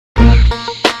Hey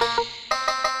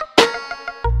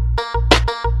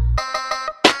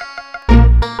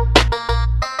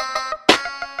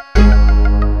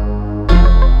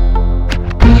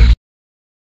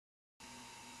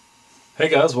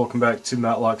guys, welcome back to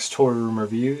Matlock's Toy Room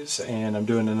Reviews, and I'm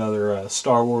doing another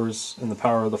Star Wars and the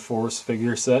Power of the Force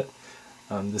figure set.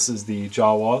 This is the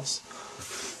Jawas.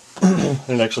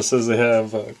 It actually says they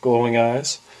have glowing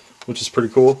eyes, which is pretty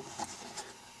cool.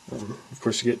 Of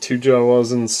course, you get two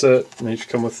Jawas in the set, and they each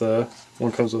come with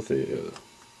one comes with a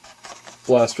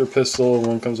blaster pistol, and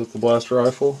one comes with the blaster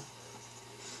rifle.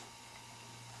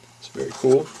 It's very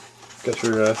cool. Got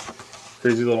your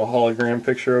crazy little hologram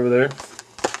picture over there.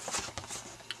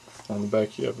 On the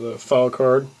back you have the file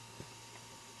card.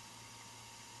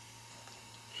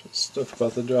 Stuff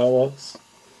about the Jawas.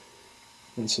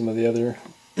 And some of the other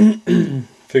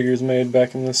figures made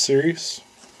back in this series.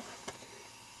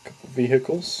 A couple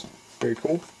vehicles. Very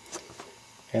cool.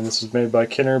 And this was made by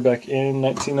Kenner back in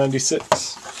 1996.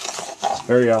 It's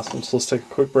very awesome. So let's take a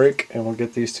quick break and we'll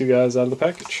get these two guys out of the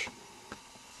package.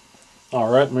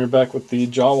 Alright, we're back with the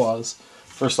Jawas.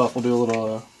 First off, we'll do a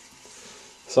little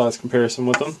size comparison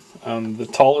with them. The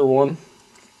taller one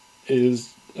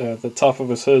is the top of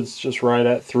his hood's just right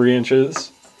at 3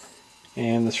 inches,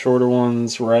 and the shorter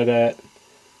one's right at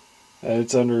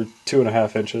it's under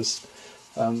 2.5 inches.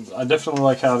 I definitely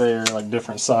like how they're like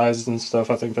different sizes and stuff.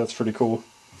 I think that's pretty cool.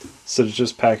 Instead of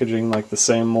just packaging like the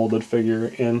same molded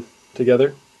figure in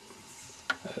together.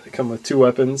 They come with two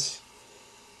weapons.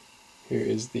 Here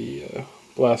is the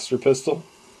blaster pistol.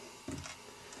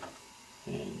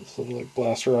 And this little like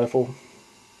blaster rifle,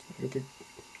 like a big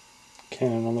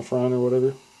cannon on the front or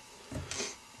whatever.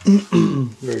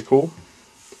 Very cool.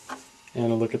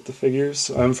 And a look at the figures.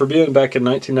 For being back in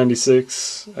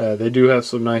 1996, they do have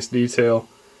some nice detail.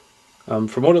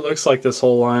 From what it looks like, this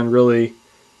whole line really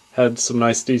had some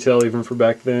nice detail even for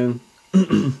back then.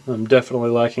 I'm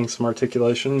definitely lacking some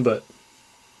articulation, but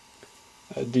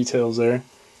details there.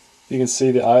 You can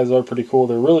see the eyes are pretty cool.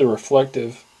 They're really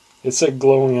reflective. It said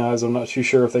glowing eyes. I'm not too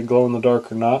sure if they glow in the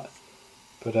dark or not.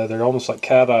 But they're almost like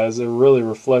cat eyes. They're really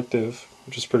reflective,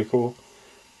 which is pretty cool.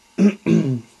 Got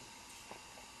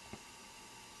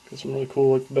some really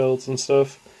cool like belts and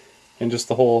stuff. And just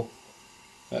the whole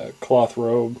cloth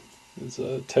robe is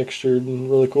textured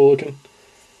and really cool looking.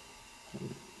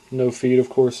 No feet, of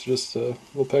course, just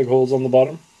little peg holes on the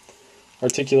bottom.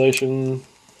 Articulation.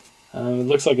 It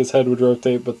looks like his head would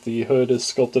rotate, but the hood is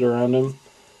sculpted around him.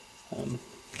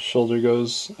 Shoulder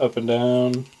goes up and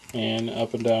down in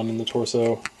the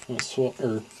torso,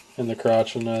 or in the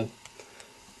crotch, and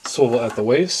swivel at the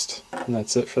waist, and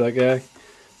that's it for that guy.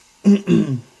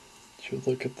 Should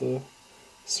look at the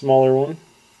smaller one.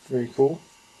 Very cool.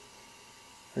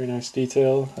 Very nice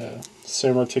detail.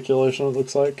 Same articulation it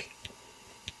looks like.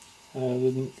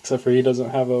 Except for he doesn't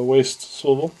have a waist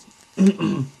swivel.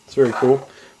 It's very cool.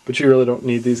 But you really don't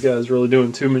need these guys really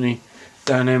doing too many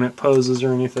dynamic poses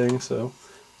or anything, so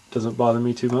it doesn't bother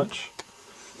me too much.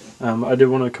 I did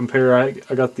want to compare. I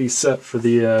got these set for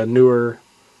the newer.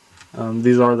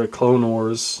 These are the Clone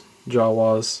Wars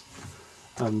Jawas,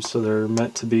 so they're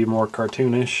meant to be more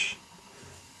cartoonish.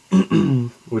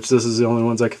 Which this is the only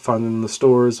ones I could find in the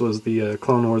stores was the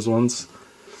Clone Wars ones,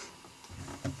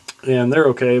 and they're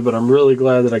okay. But I'm really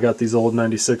glad that I got these old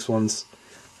 '96 ones.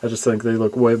 I just think they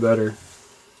look way better.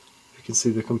 You can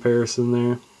see the comparison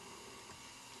there.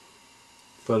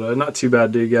 But not too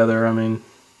bad together. I mean,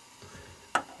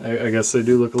 I guess they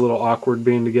do look a little awkward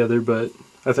being together, but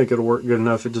I think it'll work good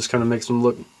enough. It just kind of makes them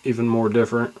look even more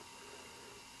different.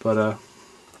 But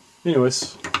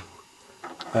anyways,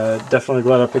 definitely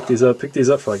glad I picked these up. Picked these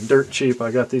up for like dirt cheap. I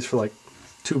got these for like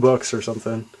 $2 or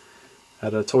something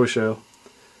at a toy show.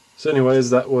 So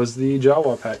anyways, that was the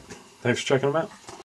Jawa pack. Thanks for checking them out.